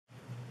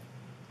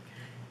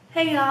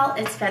Hey y'all,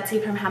 it's Betsy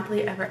from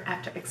Happily Ever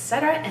After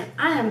Etc. and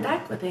I am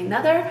back with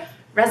another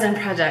resin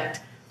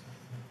project.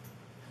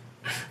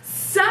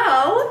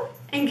 So,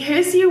 in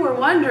case you were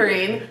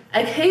wondering,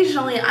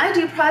 occasionally I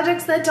do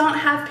projects that don't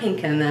have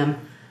pink in them.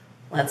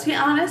 Let's be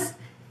honest,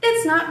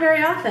 it's not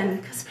very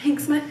often because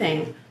pink's my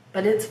thing,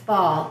 but it's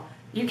fall.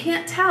 You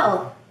can't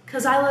tell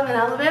because I live in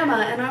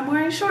Alabama and I'm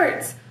wearing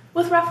shorts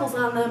with ruffles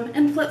on them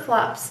and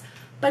flip-flops,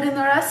 but in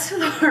the rest of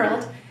the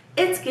world,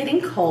 it's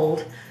getting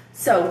cold.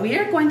 So we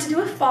are going to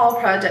do a fall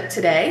project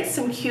today,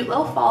 some cute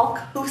little fall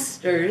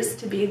coasters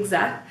to be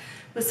exact,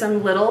 with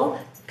some little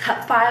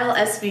cut file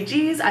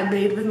SVGs I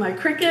made with my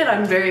Cricut.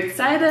 I'm very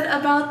excited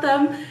about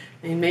them.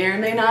 They may or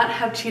may not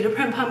have cheetah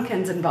print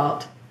pumpkins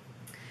involved.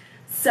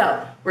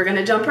 So we're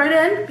gonna jump right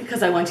in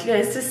because I want you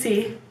guys to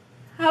see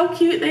how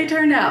cute they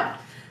turned out.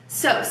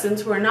 So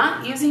since we're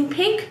not using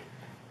pink,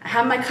 I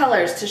have my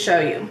colors to show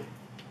you.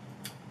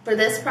 For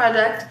this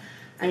project,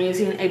 I'm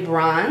using a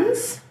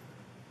bronze,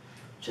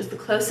 which is the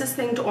closest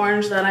thing to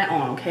orange that I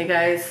own, okay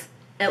guys?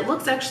 It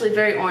looks actually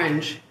very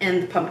orange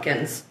in the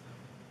pumpkins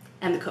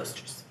and the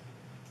coasters.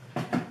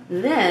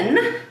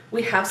 Then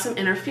we have some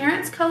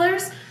interference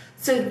colors.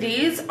 So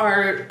these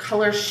are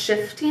color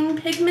shifting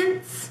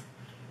pigments.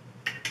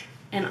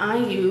 And I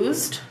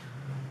used,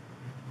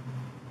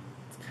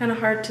 it's kind of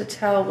hard to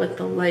tell with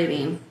the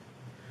lighting,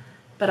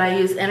 but I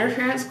use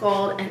interference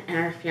gold and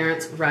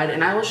interference red.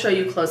 And I will show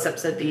you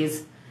close-ups of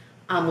these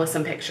with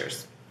some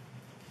pictures.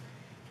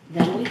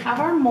 Then we have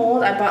our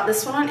mold. I bought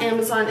this one on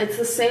Amazon. It's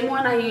the same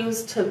one I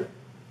used to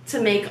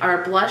make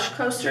our blush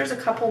coasters a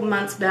couple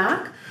months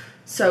back.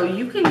 So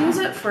you can use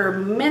it for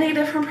many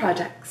different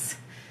projects.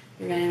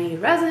 You're gonna need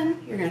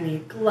resin, you're gonna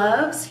need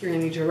gloves, you're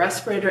gonna need your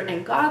respirator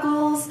and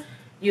goggles.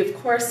 You of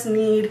course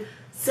need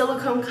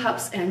silicone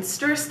cups and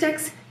stir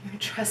sticks, your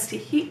trusty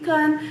heat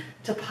gun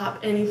to pop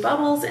any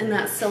bubbles in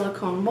that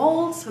silicone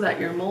mold so that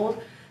your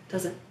mold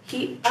doesn't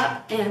heat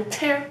up and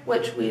tear,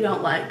 which we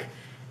don't like.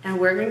 And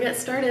we're gonna get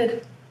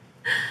started.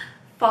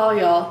 Fall,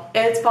 y'all.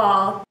 It's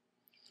fall.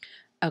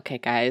 Okay,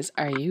 guys,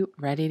 are you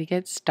ready to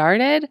get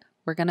started?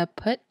 We're going to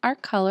put our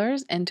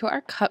colors into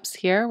our cups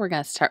here. We're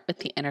going to start with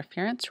the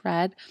interference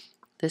red.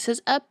 This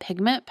is a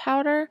pigment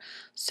powder,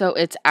 so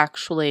it's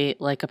actually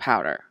like a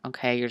powder,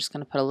 okay? You're just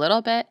going to put a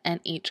little bit in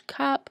each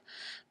cup.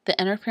 The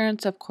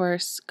interference, of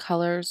course,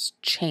 colors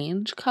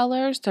change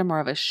colors. They're more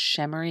of a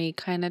shimmery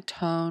kind of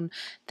tone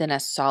than a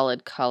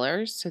solid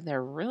color, so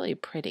they're really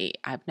pretty.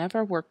 I've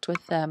never worked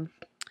with them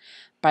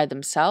by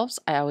themselves.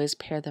 I always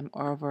pair them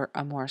over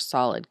a more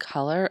solid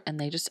color and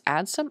they just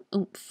add some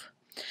oomph.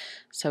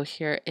 So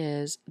here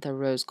is the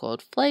rose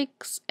gold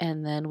flakes,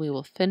 and then we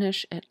will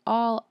finish it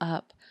all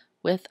up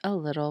with a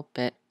little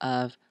bit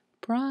of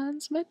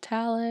bronze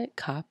metallic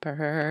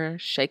copper.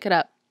 Shake it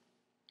up.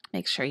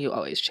 Make sure you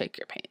always shake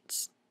your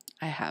paints.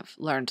 I have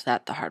learned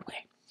that the hard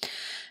way.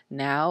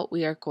 Now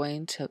we are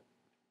going to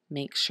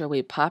make sure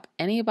we pop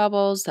any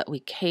bubbles that we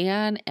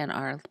can in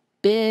our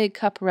big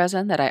cup of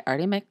resin that I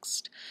already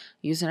mixed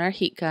using our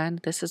heat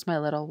gun. This is my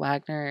little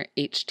Wagner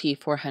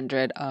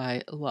HT400.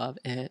 I love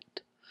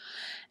it.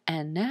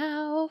 And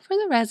now for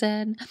the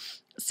resin.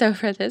 So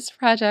for this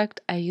project,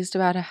 I used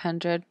about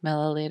 100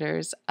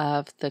 milliliters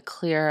of the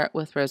clear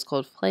with rose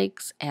gold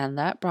flakes and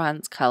that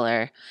bronze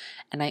color.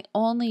 And I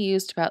only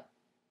used about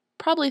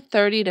probably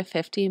 30 to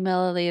 50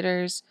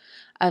 milliliters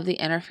of the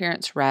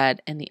interference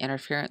red and the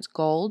interference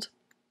gold.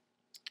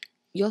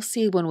 You'll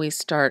see when we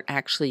start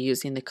actually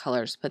using the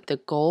colors, but the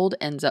gold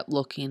ends up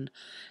looking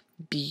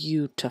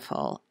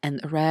beautiful and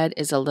the red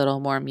is a little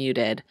more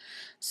muted.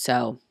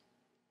 So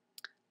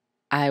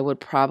I would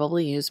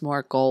probably use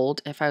more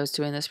gold if I was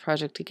doing this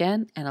project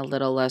again and a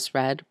little less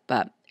red,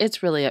 but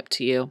it's really up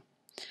to you.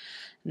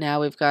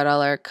 Now we've got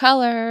all our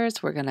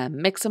colors. We're going to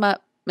mix them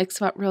up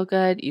real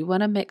good. You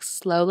want to mix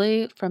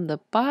slowly from the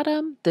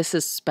bottom. This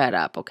is sped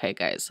up, okay,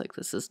 guys? Like,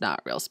 this is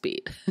not real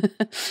speed.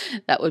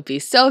 That would be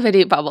so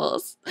many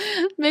bubbles.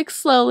 Mix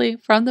slowly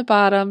from the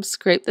bottom,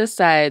 scrape the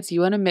sides.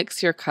 You want to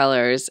mix your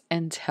colors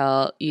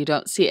until you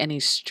don't see any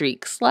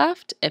streaks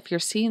left. If you're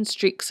seeing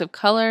streaks of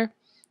color,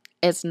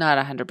 it's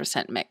not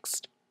 100%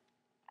 mixed.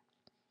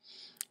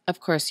 Of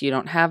course, you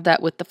don't have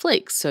that with the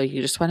flakes, so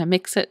you just want to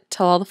mix it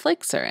till all the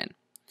flakes are in.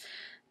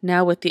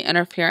 Now with the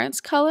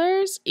interference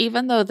colors,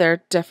 even though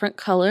they're different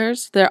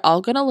colors, they're all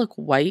going to look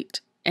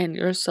white in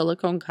your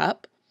silicone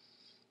cup.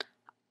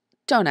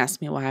 Don't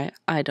ask me why.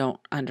 I don't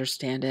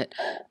understand it.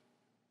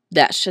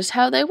 That's just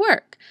how they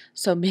work.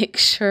 So make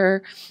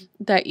sure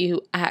that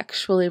you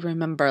actually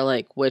remember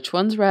like which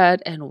one's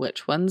red and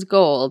which one's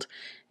gold.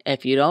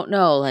 If you don't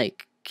know,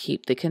 like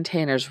keep the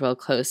containers real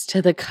close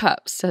to the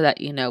cups so that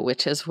you know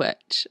which is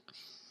which.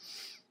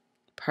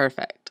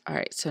 Perfect. All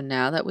right, so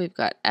now that we've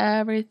got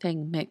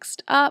everything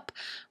mixed up,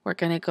 we're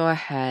going to go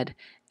ahead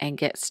and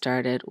get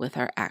started with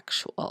our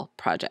actual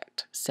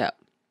project. So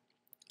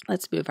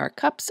let's move our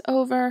cups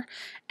over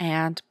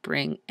and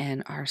bring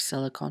in our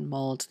silicone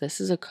molds. This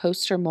is a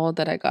coaster mold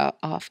that I got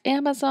off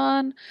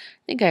Amazon.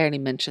 I think I already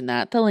mentioned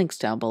that. The link's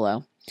down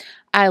below.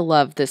 I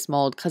love this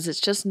mold because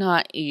it's just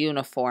not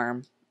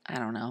uniform. I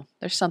don't know.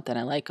 There's something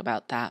I like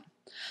about that.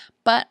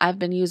 But I've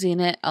been using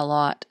it a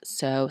lot,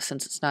 so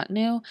since it's not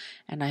new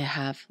and I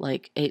have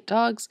like 8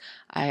 dogs,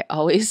 I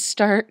always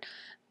start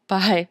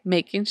by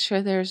making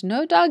sure there's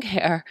no dog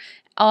hair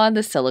on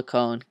the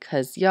silicone,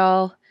 because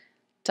y'all,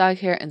 dog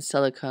hair and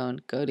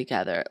silicone go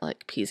together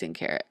like peas and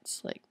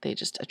carrots. Like, they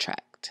just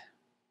attract.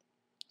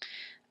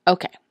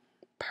 Okay,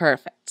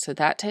 perfect. So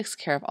that takes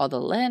care of all the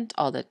lint,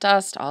 all the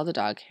dust, all the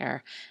dog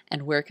hair,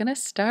 and we're gonna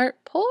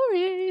start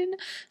pouring.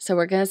 So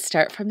we're gonna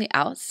start from the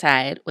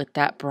outside with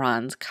that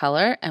bronze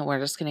color, and we're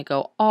just gonna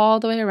go all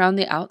the way around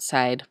the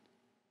outside.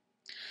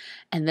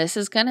 And this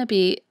is gonna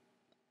be,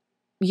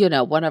 you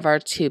know, one of our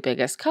 2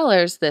 biggest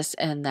colors, this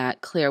and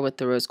that clear with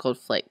the rose gold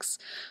flakes.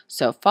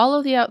 So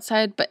follow the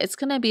outside, but it's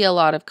gonna be a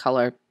lot of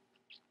color.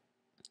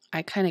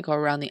 I kind of go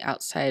around the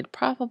outside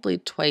probably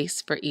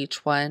twice for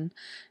each one,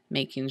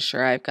 making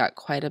sure I've got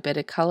quite a bit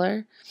of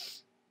color.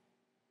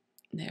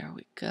 There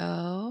we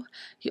go.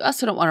 You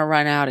also don't want to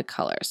run out of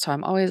color, so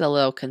I'm always a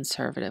little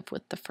conservative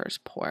with the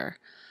first pour.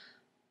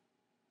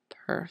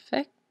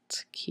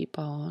 Perfect. Keep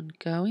on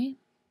going.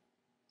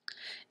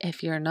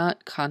 If you're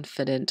not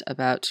confident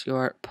about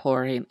your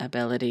pouring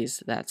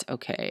abilities, that's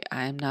okay.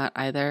 I'm not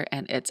either,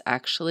 and it's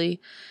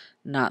actually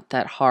not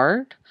that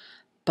hard.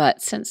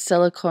 But since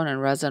silicone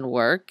and resin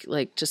work,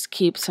 like, just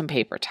keep some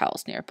paper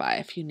towels nearby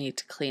if you need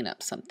to clean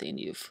up something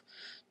you've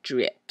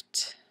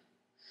dripped.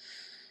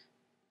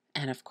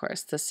 And of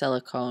course, the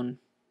silicone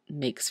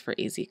makes for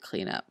easy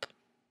cleanup.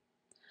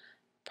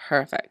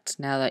 Perfect.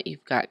 Now that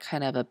you've got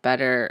kind of a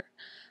better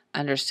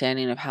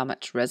understanding of how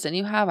much resin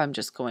you have, I'm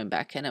just going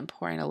back in and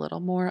pouring a little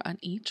more on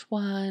each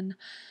one.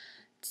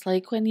 It's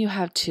like when you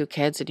have 2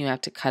 kids and you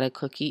have to cut a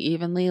cookie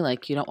evenly,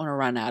 like, you don't want to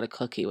run out of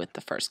cookie with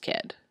the first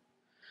kid.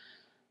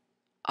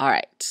 All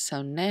right,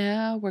 so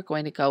now we're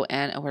going to go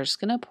in and we're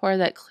just going to pour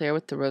that clear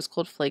with the rose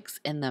gold flakes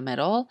in the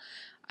middle.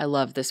 I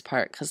love this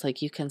part because,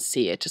 like, you can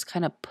see it just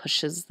kind of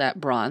pushes that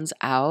bronze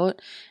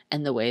out,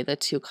 and the way the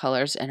 2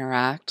 colors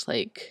interact,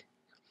 like,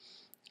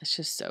 it's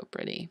just so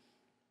pretty.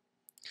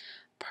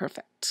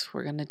 Perfect.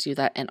 We're going to do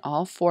that in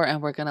all 4,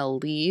 and we're going to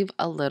leave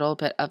a little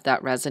bit of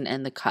that resin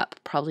in the cup,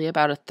 probably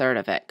about 1/3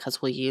 of it,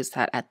 because we'll use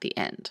that at the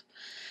end.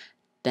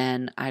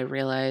 Then I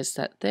realized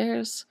that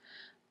there's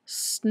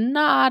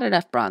not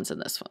enough bronze in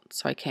this one,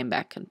 so I came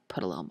back and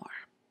put a little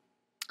more.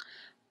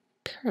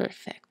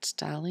 Perfect,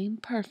 darling,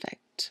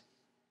 perfect.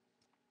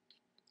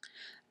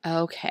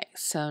 Okay,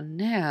 so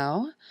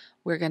now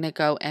we're going to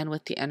go in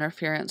with the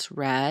interference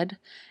red,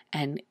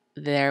 and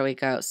there we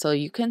go. So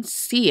you can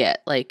see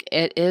it, like,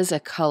 it is a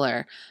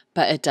color,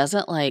 but it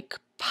doesn't like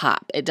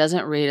pop. It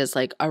doesn't read as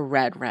like a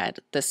red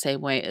the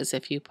same way as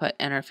if you put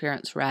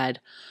interference red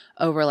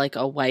over like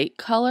a white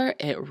color,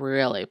 it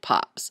really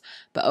pops.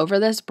 But over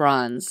this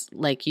bronze,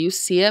 like, you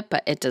see it,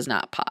 but it does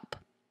not pop.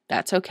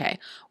 That's okay.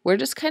 We're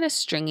just kind of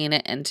stringing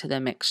it into the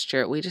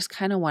mixture. We just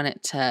kind of want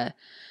it to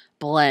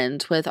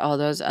blend with all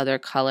those other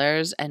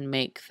colors and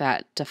make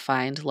that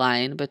defined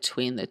line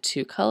between the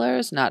 2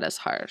 colors not as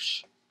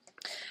harsh.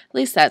 At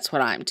least that's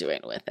what I'm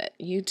doing with it.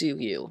 You do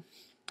you.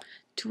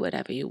 Do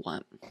whatever you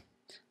want.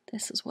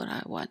 This is what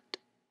I want.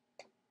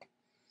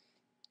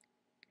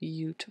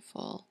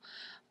 Beautiful.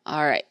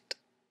 All right.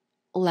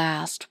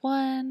 Last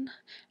one.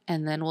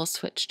 And then we'll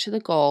switch to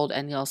the gold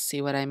and you'll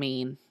see what I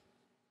mean.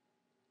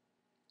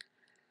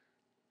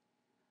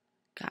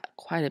 Got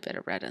quite a bit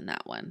of red in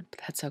that one,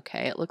 but that's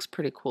okay. It looks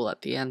pretty cool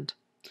at the end.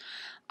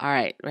 All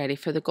right. Ready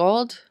for the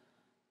gold?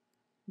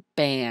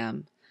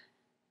 Bam.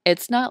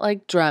 It's not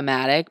like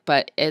dramatic,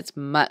 but it's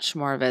much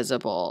more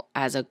visible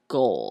as a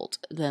gold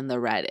than the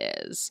red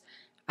is.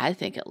 I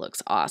think it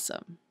looks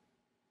awesome.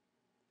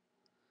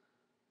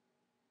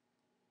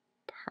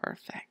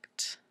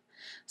 Perfect.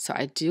 So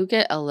I do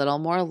get a little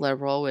more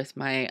liberal with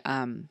my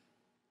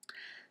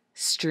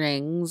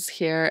strings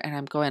here, and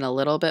I'm going a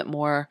little bit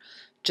more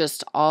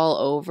just all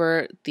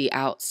over the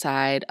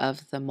outside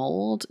of the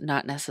mold,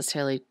 not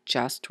necessarily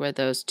just where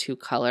those 2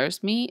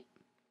 colors meet.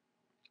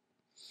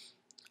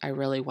 I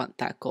really want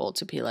that gold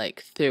to be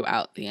like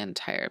throughout the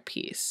entire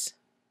piece.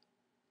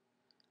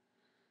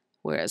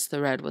 Whereas the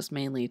red was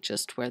mainly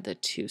just where the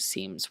 2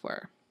 seams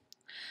were.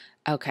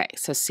 Okay,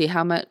 so see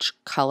how much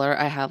color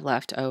I have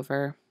left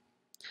over?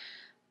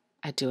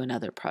 I do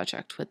another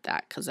project with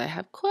that because I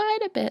have quite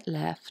a bit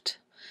left.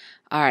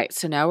 All right,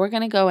 so now we're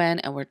going to go in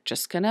and we're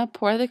just going to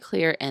pour the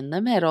clear in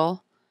the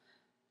middle.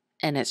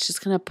 And it's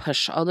just going to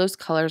push all those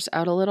colors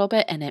out a little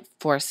bit, and it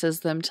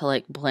forces them to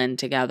like blend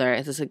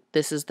together.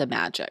 This is the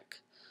magic.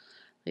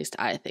 At least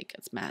I think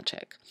it's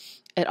magic.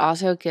 It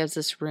also gives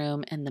us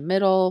room in the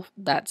middle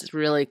that's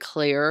really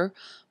clear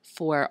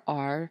for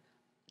our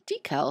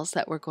decals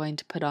that we're going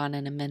to put on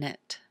in a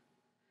minute.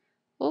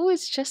 Oh,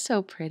 it's just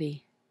so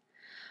pretty.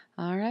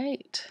 All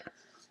right.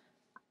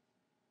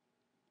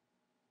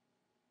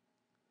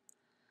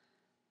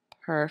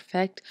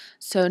 Perfect.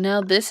 So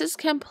now this is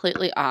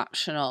completely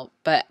optional,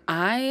 but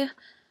I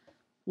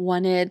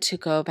wanted to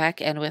go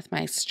back in with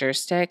my stir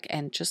stick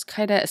and just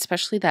kind of,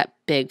 especially that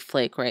big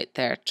flake right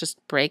there,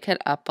 just break it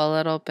up a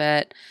little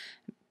bit,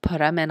 put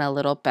them in a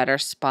little better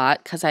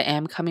spot because I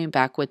am coming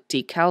back with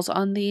decals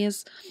on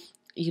these.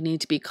 You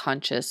need to be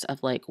conscious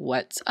of like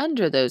what's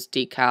under those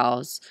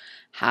decals.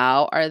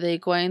 How are they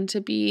going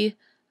to be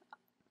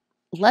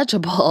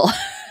legible?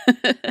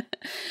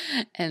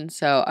 And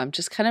so I'm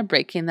just kind of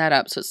breaking that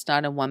up so it's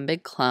not in one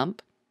big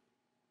clump,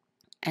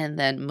 and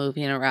then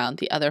moving around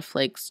the other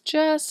flakes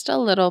just a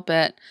little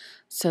bit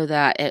so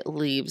that it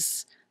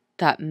leaves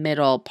that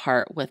middle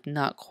part with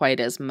not quite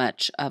as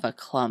much of a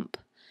clump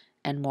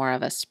and more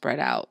of a spread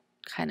out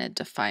kind of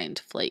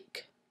defined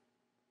flake,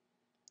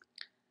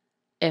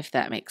 if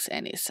that makes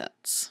any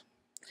sense.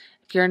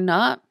 If you're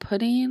not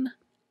putting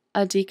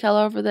a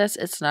decal over this,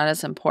 it's not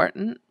as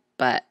important,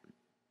 but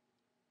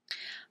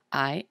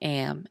I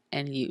am,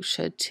 and you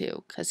should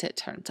too, because it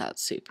turns out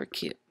super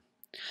cute.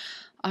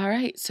 All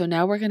right, so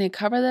now we're going to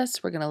cover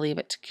this. We're going to leave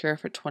it to cure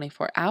for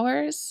 24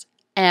 hours,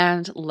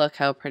 and look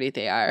how pretty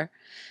they are.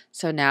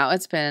 So now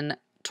it's been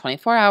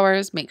 24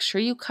 hours. Make sure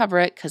you cover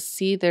it, because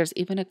see, there's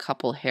even a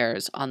couple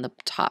hairs on the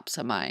tops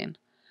of mine.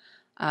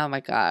 Oh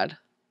my God.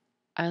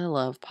 I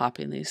love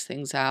popping these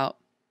things out.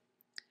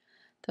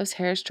 Those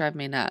hairs drive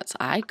me nuts.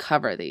 I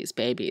cover these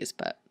babies,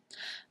 but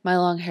my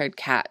long-haired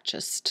cat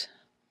just...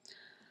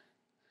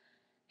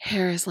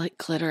 hair is like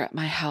glitter at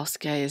my house,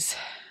 guys.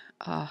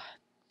 Oh,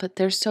 but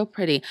they're so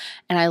pretty.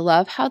 And I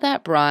love how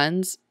that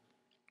bronze,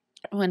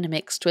 when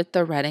mixed with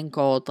the red and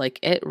gold, like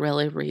it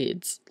really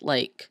reads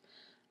like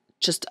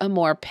just a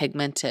more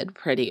pigmented,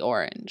 pretty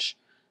orange.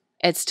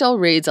 It still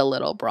reads a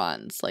little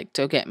bronze, like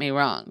don't get me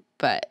wrong,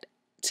 but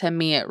to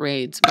me it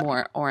reads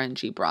more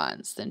orangey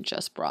bronze than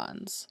just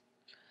bronze.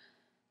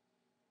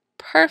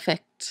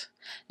 Perfect.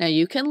 Now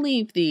you can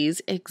leave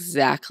these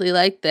exactly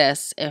like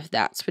this if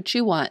that's what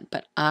you want,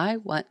 but I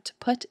want to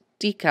put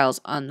decals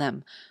on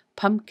them.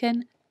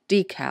 Pumpkin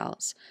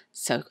decals.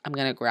 So I'm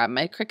going to grab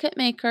my Cricut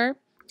Maker.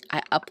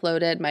 I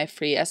uploaded my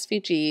free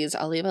SVGs.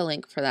 I'll leave a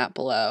link for that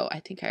below. I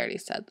think I already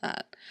said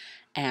that.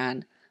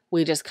 And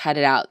we just cut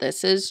it out.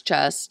 This is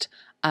just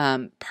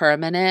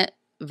permanent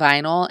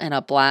vinyl in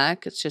a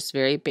black. It's just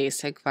very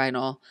basic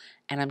vinyl.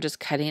 And I'm just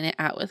cutting it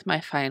out with my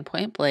fine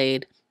point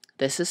blade.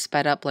 This is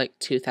sped up like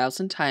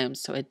 2,000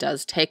 times, so it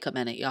does take a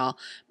minute, y'all.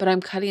 But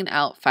I'm cutting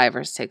out 5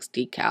 or 6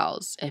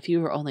 decals. If you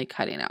were only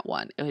cutting out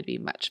one, it would be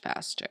much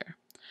faster.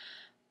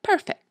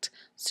 Perfect.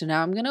 So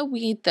now I'm going to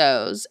weed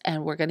those,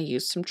 and we're going to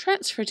use some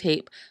transfer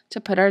tape to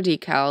put our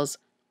decals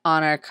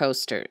on our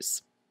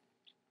coasters.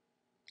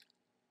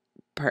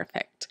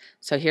 Perfect.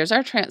 So here's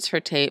our transfer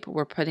tape.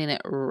 We're putting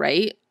it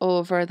right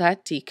over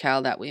that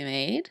decal that we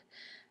made.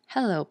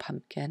 Hello,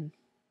 pumpkin.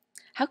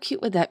 How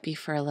cute would that be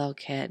for a little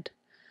kid?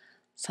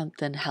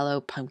 Something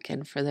hello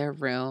pumpkin for their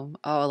room.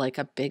 Oh, like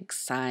a big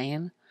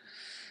sign.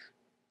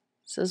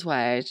 This is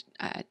why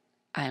I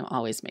am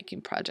always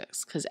making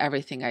projects, because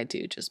everything I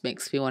do just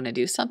makes me want to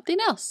do something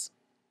else.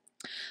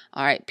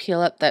 All right,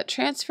 peel up that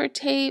transfer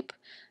tape.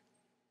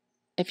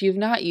 If you've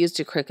not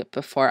used a Cricut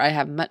before, I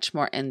have much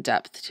more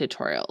in-depth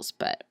tutorials,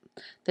 but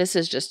this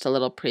is just a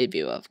little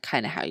preview of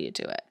kind of how you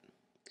do it.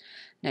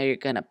 Now you're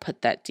going to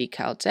put that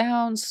decal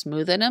down,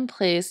 smooth it in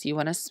place. You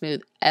want to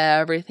smooth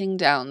everything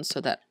down so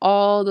that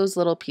all those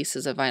little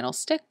pieces of vinyl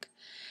stick.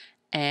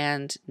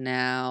 And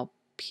now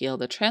peel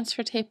the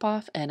transfer tape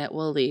off and it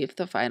will leave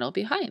the vinyl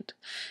behind.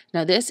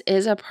 Now this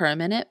is a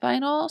permanent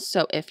vinyl,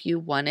 so if you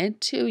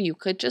wanted to, you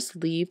could just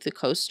leave the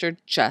coaster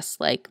just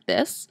like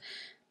this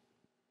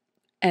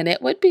and it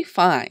would be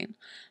fine.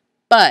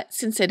 But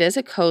since it is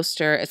a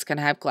coaster, it's going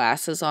to have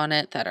glasses on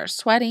it that are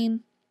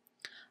sweating.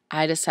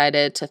 I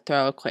decided to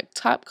throw a quick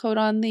top coat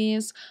on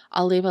these.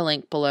 I'll leave a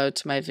link below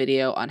to my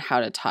video on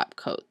how to top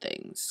coat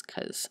things,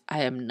 because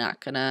I am not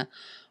going to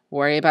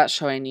worry about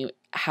showing you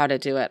how to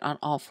do it on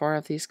all 4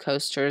 of these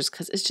coasters,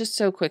 because it's just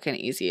so quick and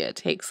easy. It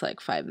takes like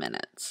 5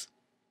 minutes.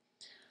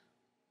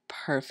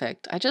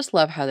 Perfect. I just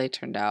love how they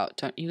turned out,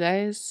 don't you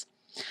guys?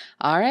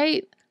 All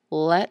right,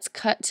 let's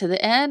cut to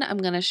the end. I'm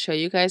going to show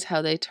you guys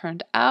how they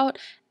turned out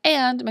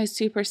and my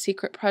super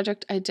secret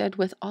project I did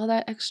with all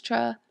that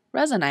extra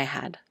resin I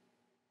had.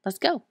 Let's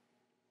go.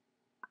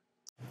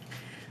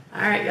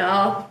 All right,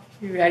 y'all.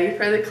 You ready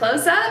for the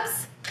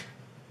close-ups?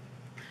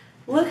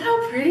 Look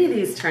how pretty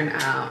these turn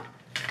out.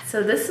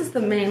 So this is the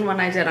main one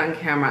I did on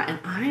camera, and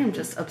I am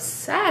just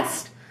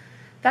obsessed.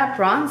 That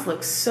bronze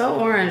looks so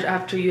orange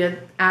after you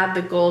add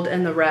the gold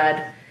and the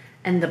red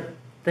and the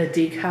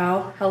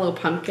decal. Hello,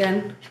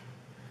 pumpkin.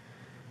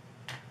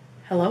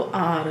 Hello,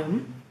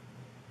 autumn.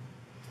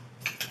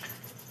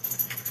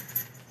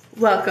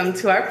 Welcome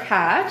to our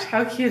patch.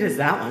 How cute is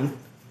that one?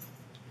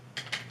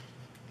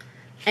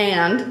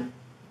 And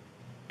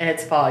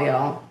it's fall,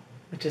 y'all,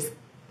 which is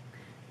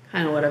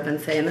kind of what I've been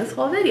saying this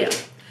whole video.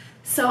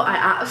 So I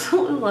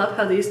absolutely love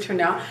how these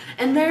turned out,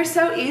 and they're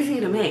so easy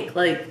to make.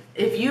 Like,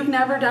 if you've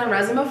never done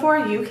resin before,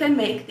 you can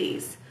make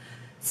these.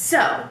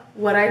 So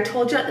what I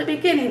told you at the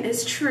beginning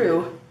is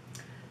true.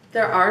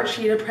 There are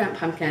cheetah print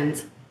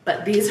pumpkins,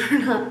 but these are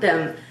not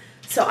them.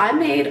 So I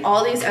made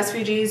all these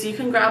SVGs. You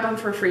can grab them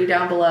for free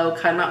down below,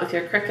 cut them out with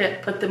your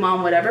Cricut, put them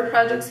on whatever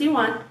projects you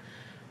want.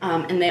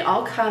 And they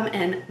all come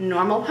in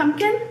normal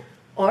pumpkin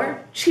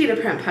or cheetah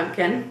print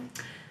pumpkin.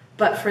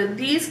 But for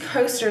these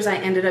coasters, I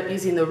ended up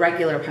using the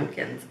regular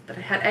pumpkins, but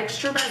I had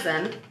extra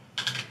resin,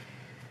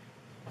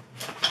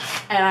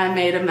 and I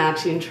made a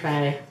matching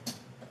tray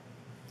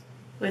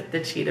with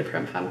the cheetah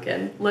print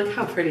pumpkin. Look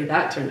how pretty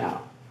that turned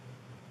out.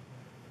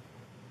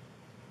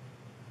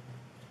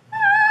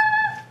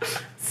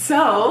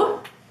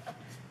 So,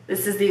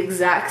 this is the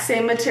exact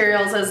same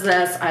materials as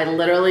this. I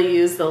literally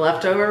used the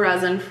leftover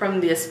resin from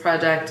this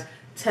project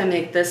to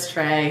make this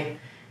tray,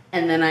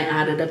 and then I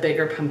added a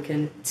bigger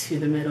pumpkin to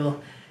the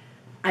middle.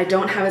 I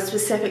don't have a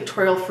specific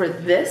tutorial for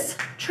this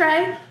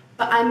tray,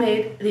 but I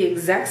made the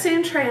exact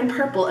same tray in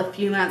purple a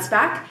few months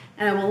back,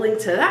 and I will link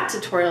to that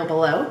tutorial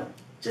below.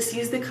 Just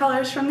use the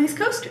colors from these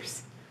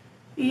coasters.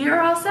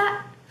 You're all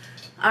set.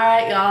 All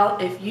right, y'all,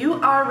 if you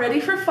are ready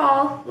for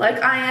fall,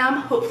 like I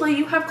am, hopefully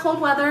you have cold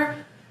weather.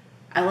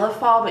 I love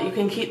fall, but you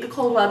can keep the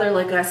cold weather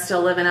like I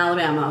still live in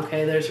Alabama,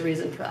 okay? There's a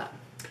reason for that.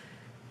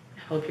 I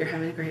hope you're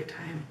having a great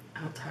time.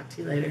 I'll talk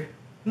to you later.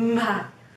 Bye.